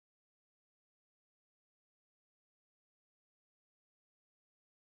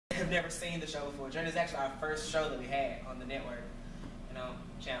never seen the show before. Journey is actually our first show that we had on the network,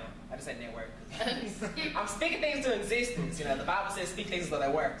 channel. I just said network. I'm speaking things to existence. The Bible says speak things as though they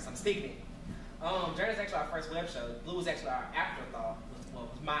work, so I'm speaking it. Journey is actually our first web show. B.L.E.U was actually our afterthought.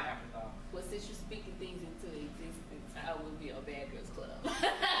 Was my afterthought. Well, since you're speaking things into existence, I will be on Bad Girls Club.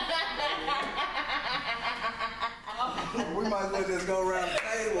 We might as well just go around the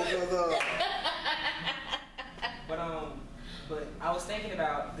table because But I was thinking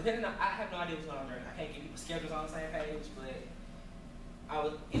about, depending on, I have no idea what's going on during. I can't get people's schedules on the same page, but I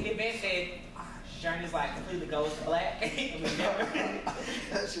was in the event that Journey's like completely goes to black. In the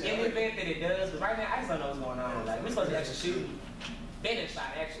event that it does, but right now I just don't know what's going on. Like we're supposed to actually shoot. Been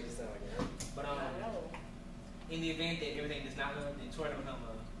shot actually. But in the event that everything does not go, then Tori will become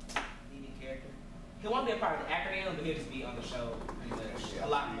a leading character. He won't be a part of the acronym, but he'll just be on the show pretty much a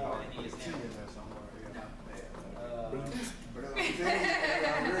lot more than he is now.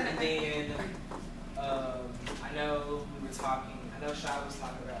 And then I know we were talking. I know Shy was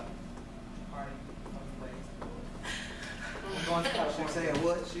talking about party from the ways. I'm going to California. She said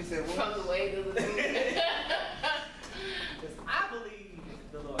what? She said what? From the way to the moon. I believe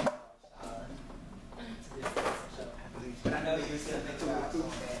the Lord called Shy to this show. But I know you're still thinking about doing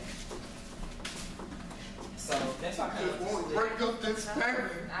that. So that's why I kind of break up this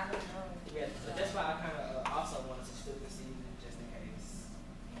family. I don't know. Yeah, but that's why I kind of also wanted to split the season just in case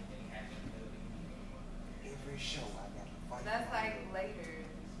anything happened in the middle of Every show I got to fight. That's like later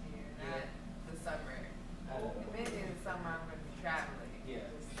this year, not the summer. If it is summer, I'm going to be traveling. Yeah.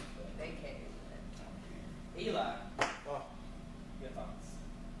 Just vacating. Eli, your thoughts?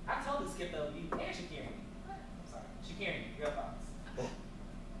 I totally skipped over you and Shakira. I'm sorry. Shakira, your thoughts? I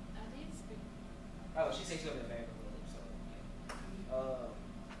did speak. Oh, she said she's going to be a favorite role, so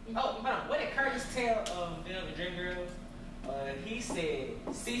yeah. Hold on. What did Curtis tell them, the Dream Girls? He said,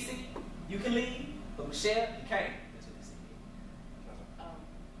 Cece, you can leave, but Michelle, you can't. That's what he said.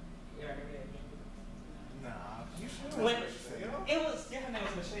 You remember that? Nah, you should. It was, her name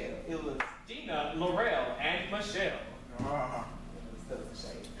was Michelle. It was Gina, Laurel, and Michelle. That was a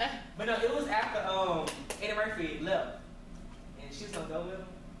shade. But no, it was after Eddie Murphy left, and she was gonna go with him,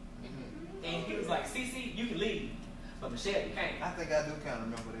 and he was like, Cece, you can leave, but Michelle, you can't. I think I do kind of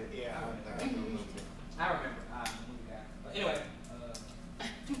remember that. Yeah, I remember that. I remember. I'm a movie guy. But anyway,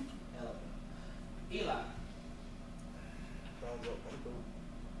 Eli. Thumbs up, I'm cool.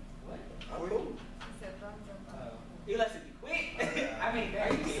 What? I'm cool. He said thumbs up. Eli said you quit. I mean,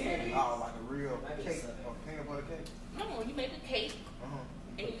 Are you serious? Oh, like a real cake or peanut butter cake? No, you make a cake.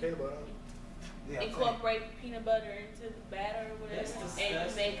 And you Peanut butter. Yeah, incorporate peanut butter into the batter or whatever. That's And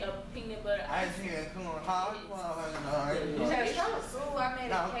you make a peanut butter I ice ain't cream. seen it. Come on, how? You just had a stroke. Ooh, I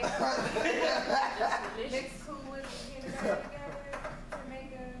made a cake. Delicious. Mix cool with peanut butter together to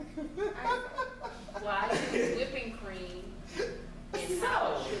make a ice cream. Well, I use whipping cream and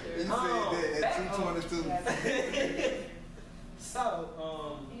powdered You sugar. said that at 222. So, I'm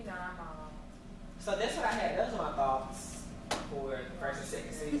all. so that's what I had. Those are my thoughts for the first and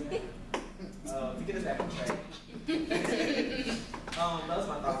second season. To get us back on track. Those are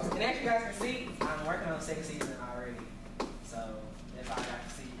my thoughts. And as you guys can see, I'm working on the second season already. So that's all I got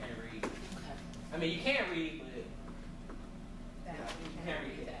to see and read. Okay. I mean, you can't read, but you can't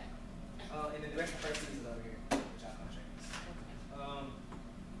read Do it. that. And then the rest of the first season is over here, which I'll contracts.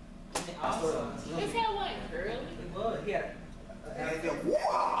 Okay. And also, His hair white curly. it was, he had And then,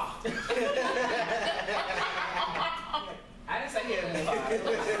 wow! I didn't say he had a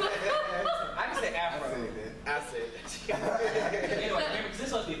I just said afro. I said that. Anyway, remember, because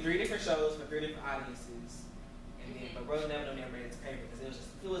this was supposed to be 3 different shows for 3 different audiences. And then, but Brother never made it to paper because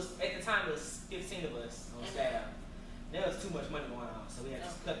it was, at the time, it was 15 of us on staff. There was too much money going on, so we had to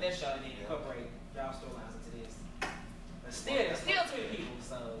cut that show and then incorporate y'all storylines into this. But still, there's still 2 people,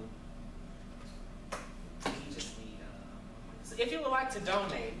 so we just need, so if you would like to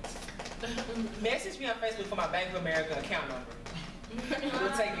donate, message me on Facebook for my Bank of America account number.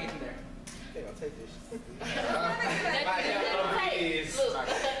 We'll take it from there. I think I'll take this. Look,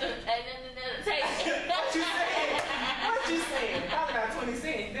 and then take What you saying? What you saying? Probably about 20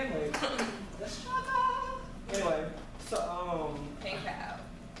 cents, then wait. The struggle. Anyway, so PayPal.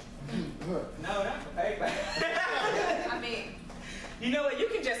 no, not for PayPal. I mean, you know what? You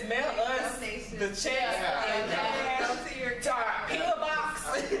can just mail us donation. the check and Go to your to our PO box.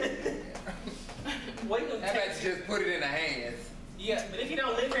 What you gonna How about take? you just put it in the hands? Yeah, but if you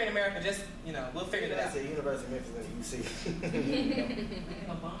don't live here in America, just we'll figure it out. That's the University of Memphis and UC. Think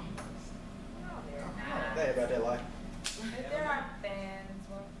about that life. If there are fans,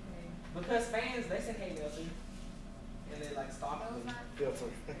 what Because fans, they say hey, Nelson. and they like stalk Those me. aren't Feel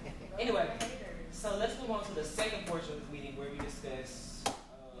free. Anyway, haters. so let's move on to the second portion of this meeting where we discuss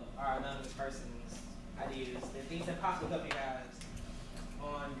our anonymous person's ideas, the things that possibly help you guys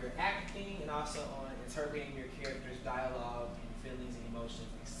on your acting and also on interpreting your character's dialogue and feelings and emotions,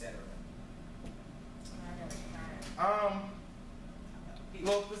 etc.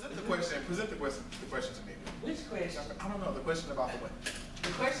 Well, present the question to me. Which question? I don't know, the question about the women. The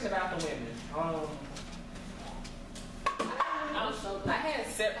question about the women. I had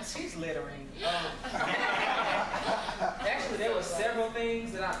several. She's littering. Actually, there were several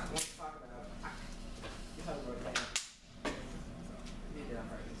things that I want to talk about. You talk about it. You did on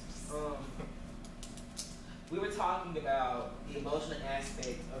purpose. We were talking about the emotional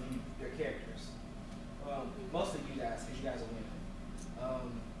aspect of your characters. Mostly you guys, because you guys are women.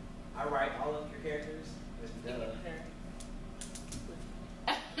 I write all of your characters.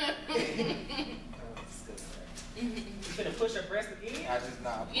 You finna push her breast again? I just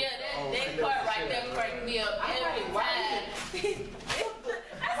not. Yeah, that part right there cracked me up every time.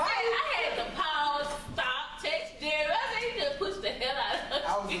 I had to pause, stop, text Jerry. I said, he just pushed the hell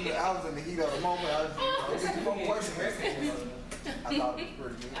out of me. I was in the heat of the moment. I was just one question. I thought it was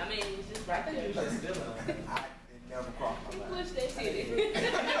pretty good. I mean, it was just right there. You should still know. It never crossed my He mind. pushed that shit.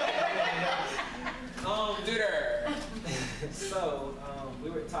 Dude. So, we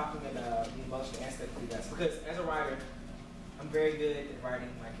were talking about the emotional aspect of you guys because as a writer, I'm very good at writing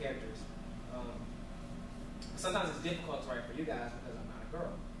my characters. Sometimes it's difficult to write for you guys because I'm not a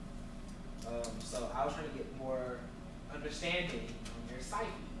girl. So I was trying to get more understanding on your psyche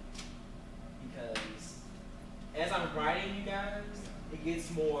because as I'm writing you guys, it gets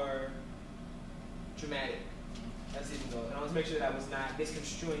more dramatic as it goes. And I want to make sure that I was not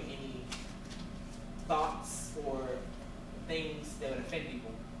misconstruing any thoughts or things that would offend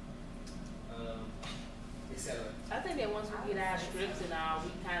people, etc. I think that once we get our scripts and all,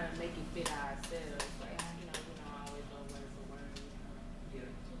 we kind of make it fit ourselves. Like, we don't always go word for word. Yeah,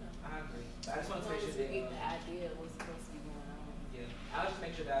 You I agree. But I just know, want to make as long sure as we that get the idea of what's supposed to be going on. yeah, I'll just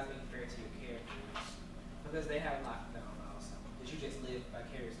make sure that I was being fair to your characters because they have a lot going on also that you just live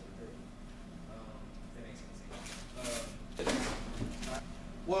vicariously through. That makes sense.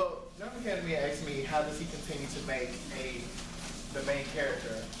 Well, John Academy asked me how does he continue to make the main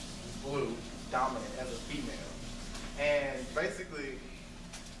character, Blue, dominant as a female. And basically,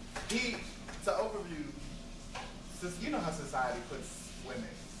 to overview, since you know how society puts women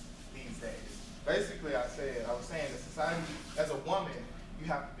these days. Basically, I was saying that society, as a woman, you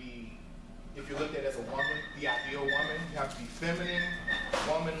have to be, if you're looked at as a woman, the ideal woman, you have to be feminine,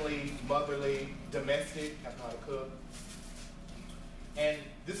 womanly, motherly, domestic, you have to know how to cook. And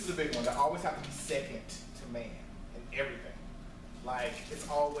this is a big one. They always have to be second to man in everything. Like, it's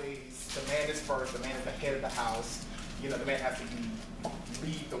always, the man is first, the man is the head of the house. You know, the man has to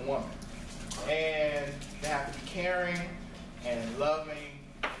lead the woman. And they have to be caring and loving.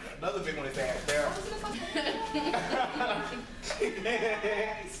 Another big one is that they're...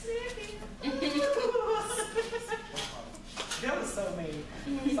 That was so mean.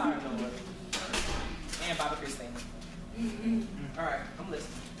 Sorry, no one. And Bobby Christine. All right, I'm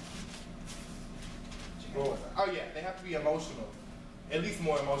listening. Oh yeah, they have to be emotional, at least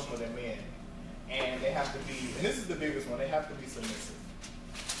more emotional than men. And they have to be, and this is the biggest one, they have to be submissive.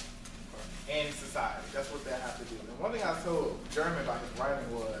 In society, that's what they have to do. And one thing I told Jeremy about his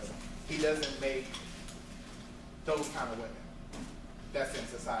writing was, he doesn't make those kind of women that's in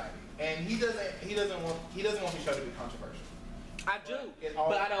society. And he doesn't want his show to be controversial. I do,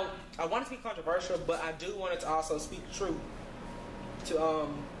 but I don't. I want it to be controversial, but I do want it to also speak true to.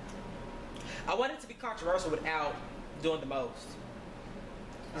 I want it to be controversial without doing the most.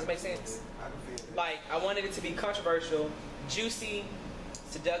 Does it make sense? I can feel it. Like I wanted it to be controversial, juicy,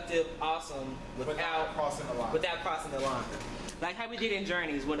 seductive, awesome, without crossing the line. Without crossing the line. Like how we did in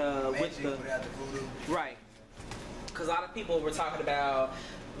Journeys with Magic the without the voodoo. right. Because a lot of people were talking about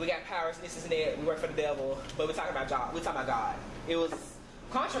we got powers and this and that. We work for the devil, but we're talking about God. We're talking about God. It was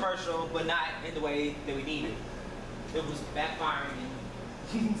controversial, but not in the way that we needed. It was backfiring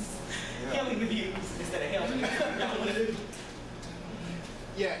and killing the views instead of helping.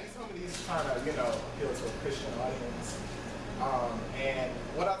 Yeah, he told me he's trying to, appeal to a Christian audience. And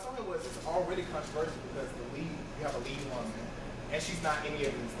what I told him was it's already controversial because you have a lead woman, and she's not any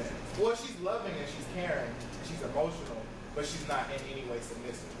of these things. Well, she's loving and she's caring, and she's emotional, but she's not in any way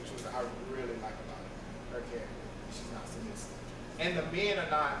submissive, which was I really like about her character. She's not submissive. And the men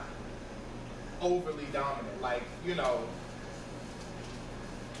are not overly dominant, like,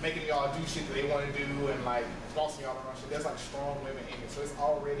 making y'all do shit that they want to do and like bossing y'all around shit. There's like strong women in it, so it's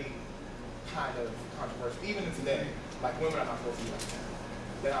already kind of controversial. Even in today, like women are not supposed to be like that.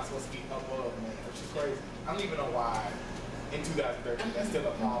 They're not supposed to be above men, which is crazy. I don't even know why in 2013 that's still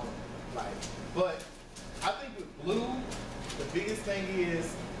a problem. Like, but I think with B.L.E.U, the biggest thing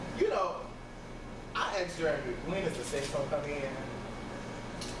is, you know, I asked Jeremy, when is the sex gonna come in?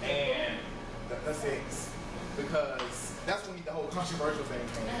 And the sex, because that's when the whole controversial thing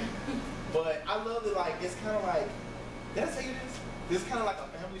came in. But I love it, like, it's kind of like, did I tell you this? It's kind of like a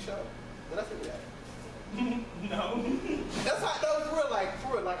family show. Did I tell you that? No. That's how, no, for real, like,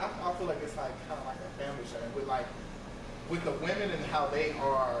 I feel like it's like kind of like a family show. With like, with the women and how they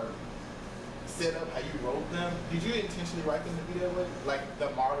are set up, how you wrote them, did you intentionally write them to be that way? Like the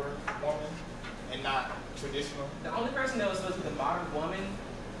modern woman and not traditional? The only person that was supposed to be the modern woman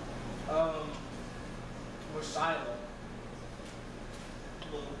was Shyla.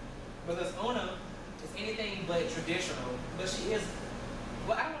 Because Ona is anything but traditional, but she is.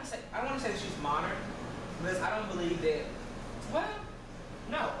 Well, I don't want to say that she's modern, because I don't believe that. Well,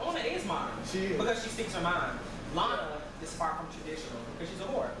 no, Ona is modern. She is. Because she speaks her mind. Lana is far from traditional because she's a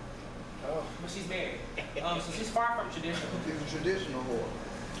whore. Oh. But she's married. So she's far from traditional. She's a traditional whore.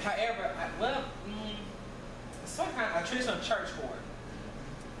 However, some kind of a traditional church whore.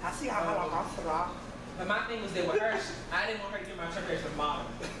 I see how I But my thing was that with her, I didn't want her to get my interpretation of modern.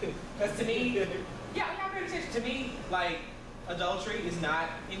 Because to me, yeah, y'all pay attention. To me, like, adultery is not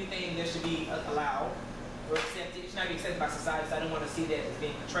anything that should be allowed or accepted. It should not be accepted by society, so I didn't want to see that as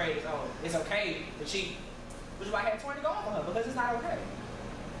being portrayed as, oh, it's okay to cheat. Which is why I had sworn to go off on her, because it's not okay.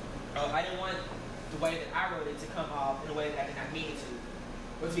 I didn't want the way that I wrote it to come off in a way that I did not mean it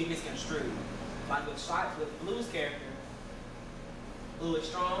to, or to be misconstrued. Like with B.L.E.U's character, B.L.E.U is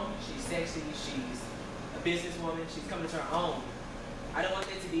strong, she's sexy, she's a businesswoman, she's coming to her own. I don't want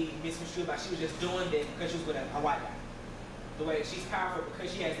that to be misconstrued by she was just doing that because she was with a white guy. The way she's powerful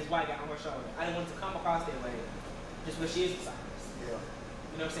because she has this white guy on her shoulder. I didn't want it to come across that way just because she is beside us. Yeah.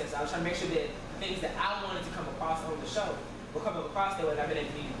 You know what I'm saying? So I was trying to make sure that the things that I wanted to come across on the show will come across that way that I've been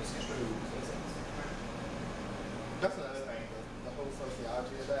able to be misconstrued. That's another thing, the whole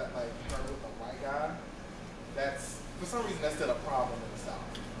sociology of that, like her with a white guy, that's, for some reason, that's still a problem in the South.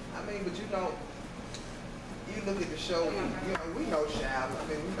 I mean, but you know, you look at the show, you know, we know Shab, I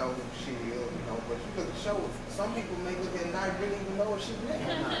mean, we know who she is, you know, but you look at the show, some people may look at it and not really even know if she's black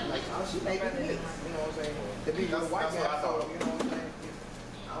or not. Like, oh, she may be mixed, you know what I'm saying? To be a white guy, so, you know what I'm saying?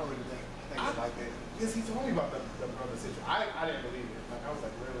 I don't really think it like that. Because he told me about the brother situation. I didn't believe it. Like, I was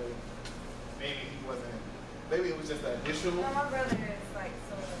like, really? Maybe he wasn't, maybe it was just the initial. No, my brother is like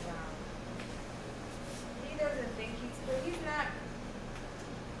sort of, he doesn't think he's not,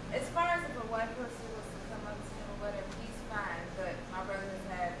 as far as if a white person was to come up to him or whatever, he's fine, but my brother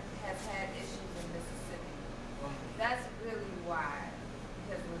has had issues in Mississippi. That's really why,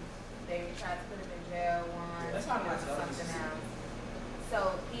 because they tried to put him in jail once, That's not much something else.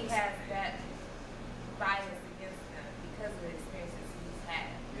 So he has that bias against them because of the experiences he's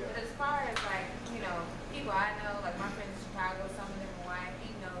had. Yeah. But as far as like, you know, people I know, like my friends in Chicago, some of them are white,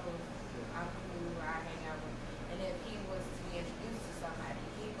 he knows I'm who I hang out with. And if he was to be introduced to somebody,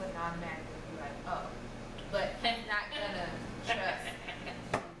 he wouldn't automatically be like, oh. But he's not gonna trust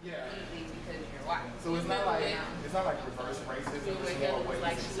completely because you're white. So it's not like reverse racism. It's more ways.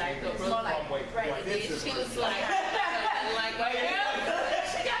 Like she liked the It's more like, right. And then she was like,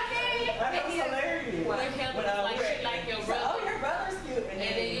 she got married. That was hilarious. When him was like, she like your brother. Oh, your brother's cute. And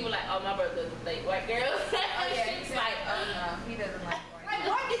then you were like, oh, my brother doesn't date white girls. oh yeah, She was like, oh no, he doesn't like white. Like,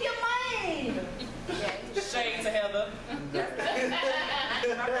 what did you mean? Yeah, Shade to Heather.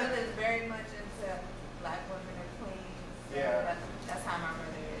 my brother is very much into black women and queens. So Yeah. that's how my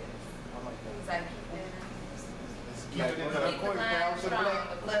brother is. I'm like, He's like, keep it keep it in the keep the line strong,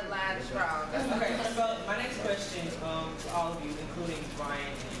 the bloodline strong. Okay, so my next question to all of you, including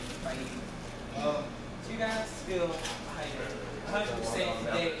Brian and Fahim. Do you guys feel 100%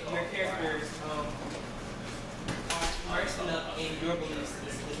 that your characters are immersed enough in your beliefs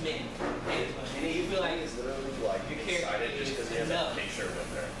as men? And you feel like It's literally like your excited character just is because he has enough. a picture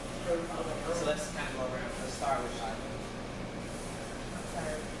with her. So let's kind of go around. Let's start with Shai.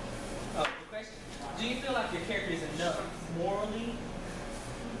 Sorry. Oh, the question. Do you feel like your character is enough morally?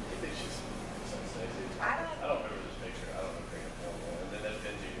 I think she's so sexy. I don't remember this picture. I don't remember it formal. And then there's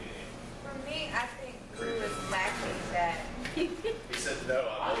Benji. For me, I think Drew is lacking that. He said, no,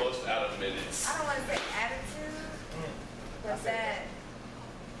 I'm almost out of minutes. I don't want to say attitude, but that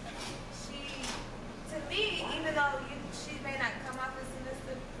she, to me, even though she may not come off as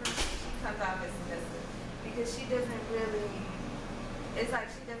submissive, for me, she comes off as submissive because she doesn't really. It's like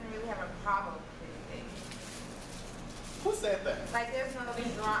she doesn't really have a problem with anything. who said that? Like there's no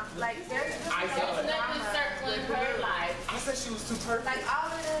drama. Like there's just I no saw it. Nothing drama. circling her life. I said she was too perfect. Like all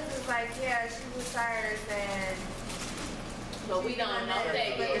it is like, yeah, she was Cyrus and. But we don't know that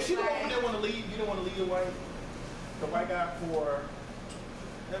If yet. she didn't want to leave, you don't want to leave the white guy for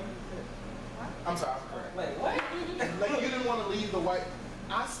him. I'm sorry, I'm correct. Wait, what? Like you didn't want to leave the white.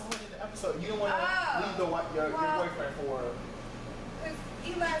 I saw it in the episode. You didn't want to leave the white your boyfriend for. Cause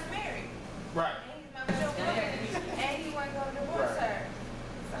Eli's married. Right. And he's my middle woman. And he wasn't gonna divorce her.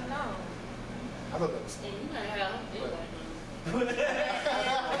 So no. I thought that was. And you might have anyway.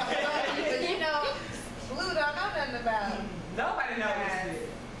 But you know, Blue don't know nothing about him. Nobody knows this.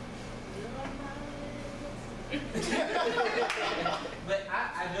 But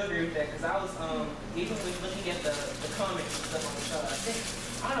I do agree with that because I was even with looking at the comments and stuff on the show. I think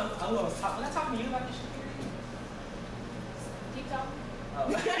I don't know who I was talking. Was I talking to you about this shit? Keep talking. Oh.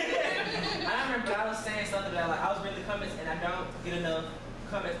 I remember I was saying something that like I was reading the comments and I don't get enough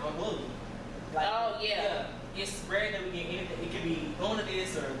comments on Blue. Like, Oh, yeah. It's rare that we get anything. It could be Luna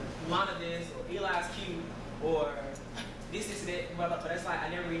this or Lana this or Eli's cute or this, that, but that's like I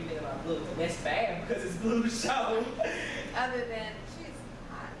never read anything about Blue. That's bad because it's Blue's show. Other than she's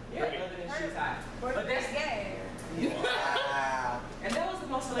hot. Yeah, other than she's hot. But that's gay. Wow. And that was the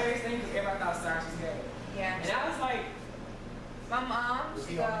most hilarious thing because everybody thought Cyrus was gay. Yeah. And I was like, My mom, Was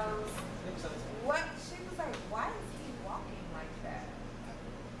she he on goes, what? She was like, why is he walking like that?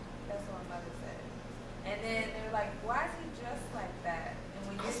 That's what my mother said. And then they were like, why is he dressed like that? And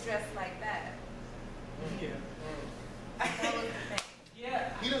when you're dressed like that, yeah. that was the thing.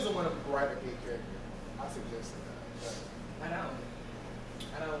 Yeah. He doesn't want to write a gay character. I suggested that.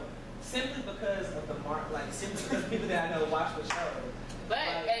 I don't. Simply because of the simply because people that I know watch the show. But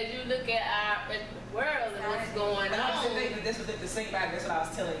as you look at the world and what's going But I was on, thinking this was the same back. That's what I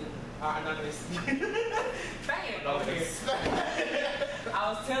was telling our anonymous fan over here. I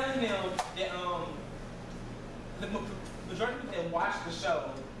was telling them that the majority of people that watch the show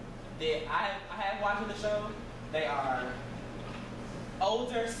that I have watching the show, they are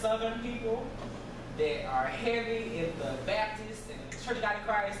older Southern people that are heavy in the Baptist and the Church of God in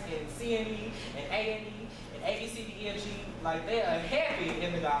Christ and CME and A&E and ABCDEFG. Like they are heavy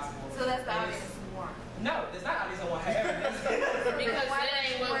in the gospel. So that's the audience you want. No, that's not audience I want. However, because Why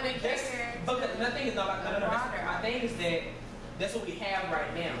that ain't what we that's, because the thing is, no, my thing is that that's what we have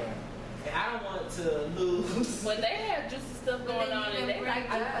right now. And I don't want to lose. But they have juicy stuff going on and they like to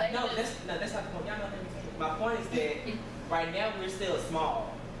play. No, that's not the point. Y'all know what I'm saying. My point is that right now we're still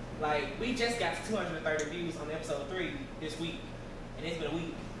small. Like we just got to 230 views on episode 3 this week, and it's been a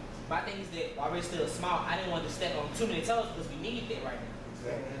week. My thing is that while we're still small, I didn't want to step on too many toes because we need that right now.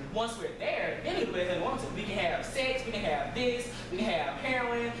 Exactly. Once we're there, then we can do whatever we want to. We can have sex, we can have this, we can have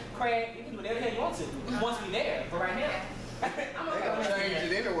heroin, crack, we can do whatever the hell you want to. Once we're there, but right now, I'm They gonna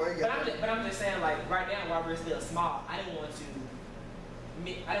change it anyway. but I'm just saying, like right now, while we're still small, I didn't want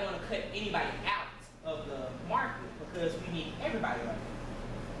to cut anybody out of the market because we need everybody right now.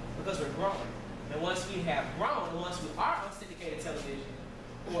 Because we're growing, and once we have grown, and once we are on syndicated television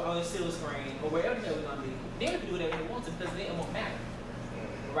or on the silver screen or wherever the hell we're gonna be, then we can do whatever we want to because then it won't matter.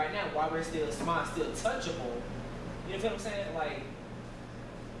 But right now, while we're still small, still touchable, you know what I'm saying? Like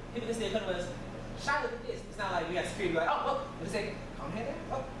people can still come to us. Shot look at this. It's not like we got security like, oh, wait a second, come ahead there.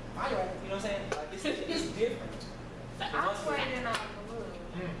 Oh, fine, right. You know what I'm saying? Like it's different. I'm waiting on Blue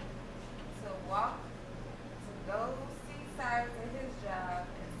to walk, to go see Cyrus at his job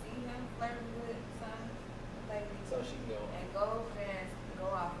and see him flirting with some lady So she can go. and go over there and go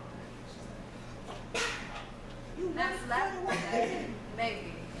off on her. Not slap her,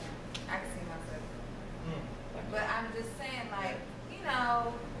 maybe. I can see myself. But I'm just saying, like, you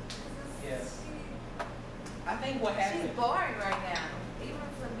know, Yes. I think what happened. she's boring right now, even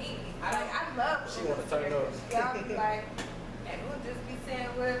for me. I love She wanna turn up. Y'all be like, and we'll just be saying,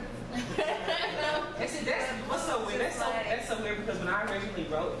 well, you know. That's what's so weird. That's so weird because when I originally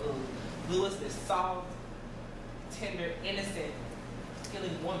wrote Blue was this soft, tender, innocent,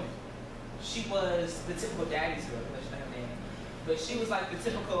 feeling woman. She was the typical daddy's girl, unless you know her name. But she was like the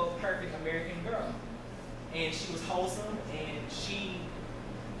typical perfect American girl. And she was wholesome and she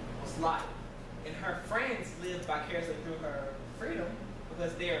was light. And her friends lived vicariously through her freedom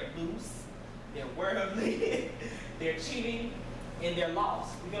because they're loose, they're worldly, they're cheating, and they're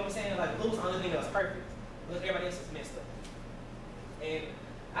lost. You know what I'm saying? Like Blue was the only thing that was perfect because everybody else was messed up. And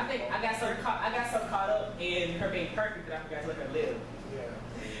I think I got so caught up in her being perfect that I forgot to let her live.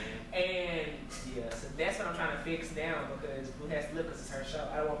 Yeah. And yeah, so that's what I'm trying to fix down because Blue has to live because it's her show.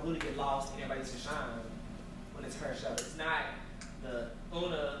 I don't want Blue to get lost and everybody to shine when it's her show. It's not the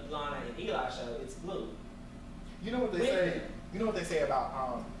Una, Lana, and Eli show. It's Blue. You know what they say? you know what they say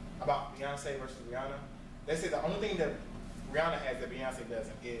about Beyonce versus Rihanna? They say the only thing that Rihanna has that Beyonce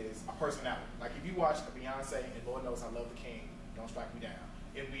doesn't is a personality. Like if you watch a Beyonce, and Lord knows I love the King, Don't Strike Me Down.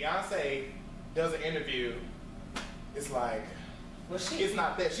 If Beyonce does an interview, it's like, it's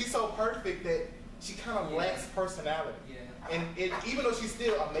not that. She's so perfect that she kind of lacks personality. Yeah. And even though she's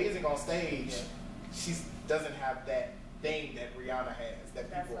still amazing on stage, she doesn't have that thing that Rihanna has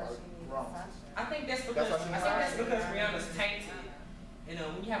that people are wrong. I think that's because Rihanna's tainted. You know,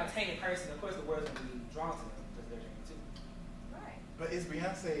 when you have a tainted person, of course the world's gonna be drawn to them because they're tainted too. Right. But it's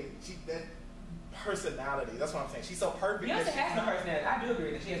Beyonce, that personality, that's what I'm saying. She's so perfect. Beyonce has no personality. I do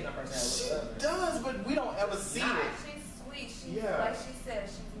agree that she has no personality. She does, but we don't ever see it. She's sweet. She's like she said,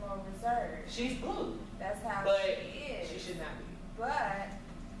 she's more reserved. She's blue. That's how she is. She should not be. But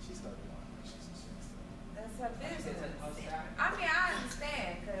she's not the one. That's her business. I mean, I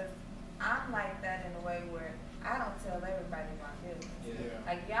understand because I'm like that in a way where I don't tell everybody my business. Yeah.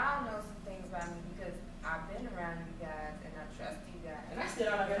 Like y'all know some things about me because I've been around you guys and I trust you guys. And I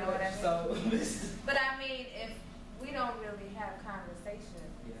still don't know what I mean. So, but I mean, if we don't really have conversations,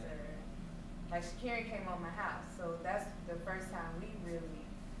 or like Shakira came on my house, so that's the first time we really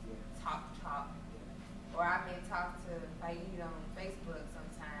talk. Or I may talk to Faid on Facebook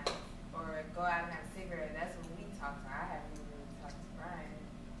sometimes, or go out and have a cigarette. That's when we talk. I haven't really talked to Brian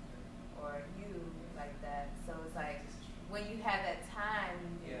or you like that. So it's like when you have that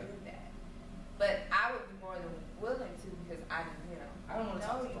time, you can do that. But I would be more than willing to because I don't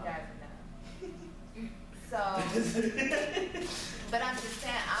know you guys enough. So, but I'm just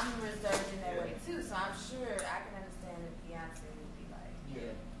saying I'm reserved in that way too. So I'm sure I can understand if Beyonce would be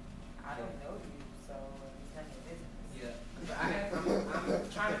like, I don't know you, so it's none of your business. Yeah, but I'm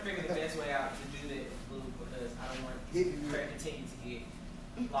trying to figure the best way out to do that with Blue because I don't want her to continue to get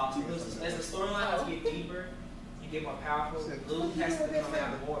lost. As the storylines get deeper, you get more powerful. Blue has to come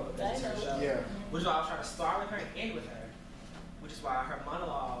out more because it's her show. Yeah. Which is why I was trying to start with her and end with her. Which is why her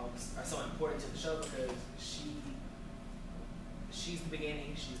monologues are so important to the show because she's the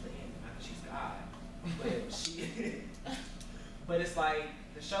beginning, she's the end. Not that she's God, but but it's like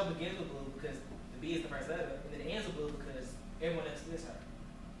the show begins with Blue because the B is the first letter, and then it ends with Blue because everyone else is her.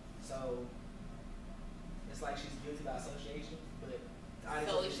 So it's like she's guilty by association, but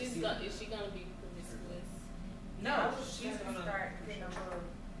so is she gonna be promiscuous? No, she's gonna start getting a little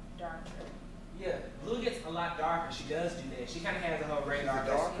darker. Yeah, Blue gets a lot darker. She does do that. She kind of has a whole radar.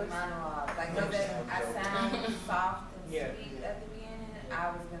 She monologues. Like, no, that I sound soft and sweet at the beginning. I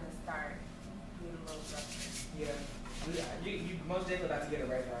was going to start being a little rougher. Yeah. You most definitely about to get a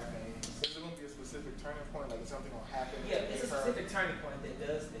radar phase. So is it going to be a specific turning point? Like, is something going to happen? Yeah, it's a specific turning point that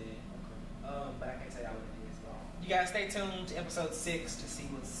does that. But I can't tell y'all what it is. You guys stay tuned to episode 6 to see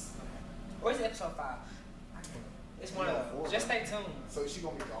what's... Or is it episode 5? It's one of those. Just stay tuned. So is she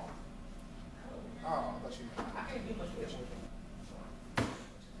going to be gone? Oh, I thought you meant. I can't do much with it.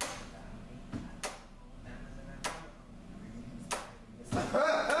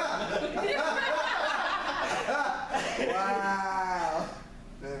 Wow.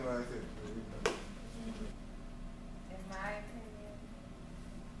 That's what I said. In my opinion,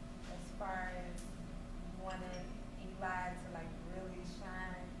 as far as wanting Eli to like really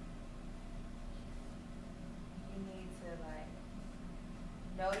shine, you need to like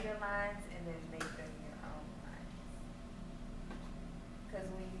know your lines and then make them your own lines. Because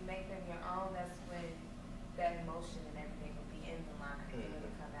when you make them your own, that's when that emotion and everything will be in the line and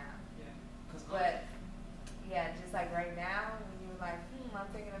it'll come out. Yeah. But yeah, just like right now, when you're like, I'm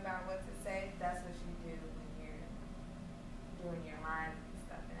thinking about what to say, that's what you do when you're doing your lines and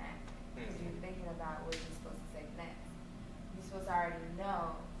stuff and acting. Because you're thinking about what you're supposed to say next. You're supposed to already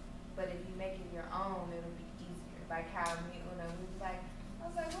know, but if you make it your own, it'll be easier. Like how me, we was like, I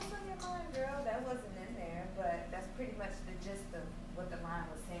was like, what's on your mind, girl? That wasn't in there, but that's pretty much the gist of what the line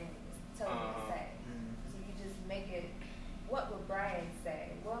was saying, was telling me to say. So you just make it, what would Brian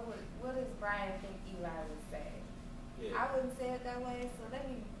say? What does Brian think Eli would say? Yeah. I wouldn't say it that way, so let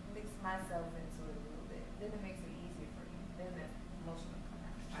me mix myself into it a little bit. Then it makes it easier for you. Then the emotion will come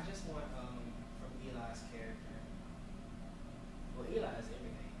out. I just want from Eli's character. Well, Eli is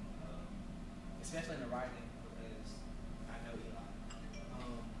everything, especially in the writing because I know Eli.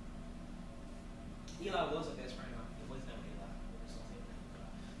 Eli was a best friend of mine. He was never Eli.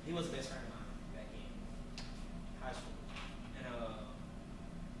 He was a best friend of mine back in high school, and I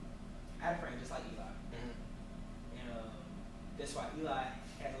had a friend just like Eli. And that's why Eli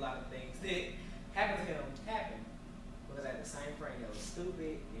has a lot of things that happened to him happen because I had the same friend that was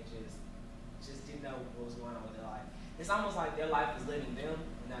stupid and just didn't know what was going on with their life. It's almost like their life was living them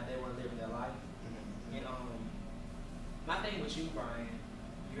and now they weren't living their life. And my thing with you, Brian,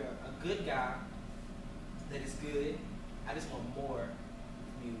 you're a good guy that is good. I just want more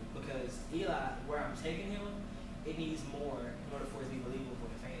from you because Eli, where I'm taking him, it needs more in order for it to be believable for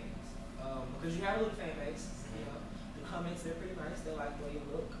the fans. Because you have a little fan base, you know. The comments, they're pretty nice. They like the way you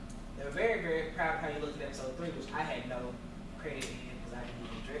look. They're very, very proud of how you looked at episode 3, which I had no credit in because I didn't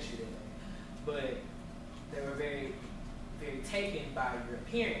even dress you that way. But they were very, very taken by your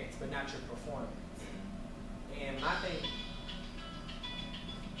appearance, but not your performance. And my thing.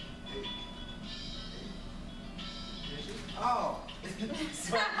 Oh.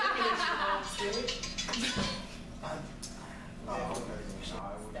 So I'm looking at you on stage.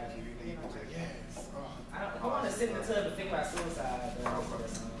 Yes. Oh. I want to sit in the tub and think about suicide.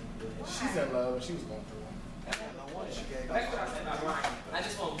 She's in love. She was going through it. That's what I said about Ryan. I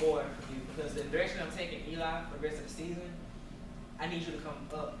just want more from you because the direction I'm taking Eli for the rest of the season, I need you to come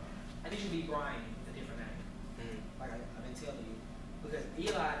up. I need you to be Brian with a different name. Like I've been telling you. Because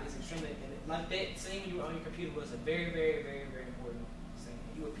Eli is extremely, like that scene when you were on your computer was a very, very, very, very important scene.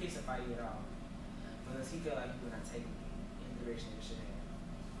 You would piss if I you at all. Because he felt like you were not taking me in the direction you should have.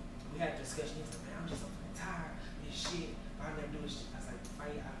 We had a discussion. He was like, man, I'm just so fucking tired of this shit. I never do this shit. I was like,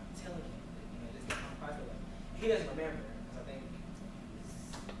 fight, I'm telling you. You know, this is unpopular. He doesn't remember because I think he's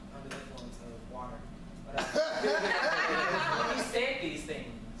under the influence of water. But he said these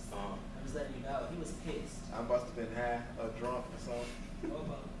things. I'm just letting you know. He was pissed. I must have been high or drunk or something.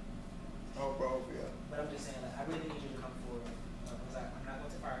 Oh, bro, yeah. But I'm just saying, like, I really need you to come forward. Because I'm not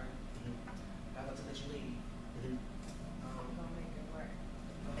going to fire you. I'm not going to let you leave. I'm gonna make it work.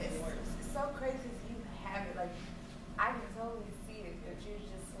 Work. It's so crazy to even have it. Like, I can totally see it, but you're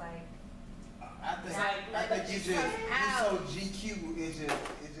just like. I think you just you're so GQ.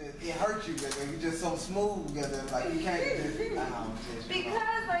 It hurts you because you're just so smooth because like you can't just.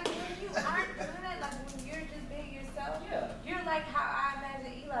 Because like when you aren't doing it, like when you're just being yourself, you're like how I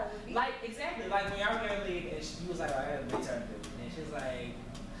imagine Eli would be. Like exactly, like when y'all were in the league and she was like, I had a return to, and she was like,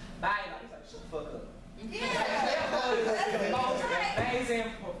 bye. Like he's like, shut the fuck up. Yeah. That's the most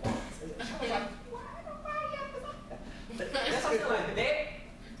amazing performance. She was like, why nobody else? That's something like that.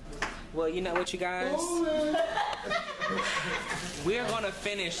 Well, you know what, you guys? We're going to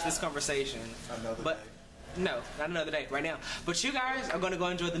finish this conversation. Another day. No, not another day, right now. But you guys are going to go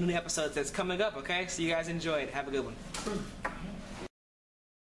enjoy the new episodes that's coming up, okay? So you guys enjoy it. Have a good one.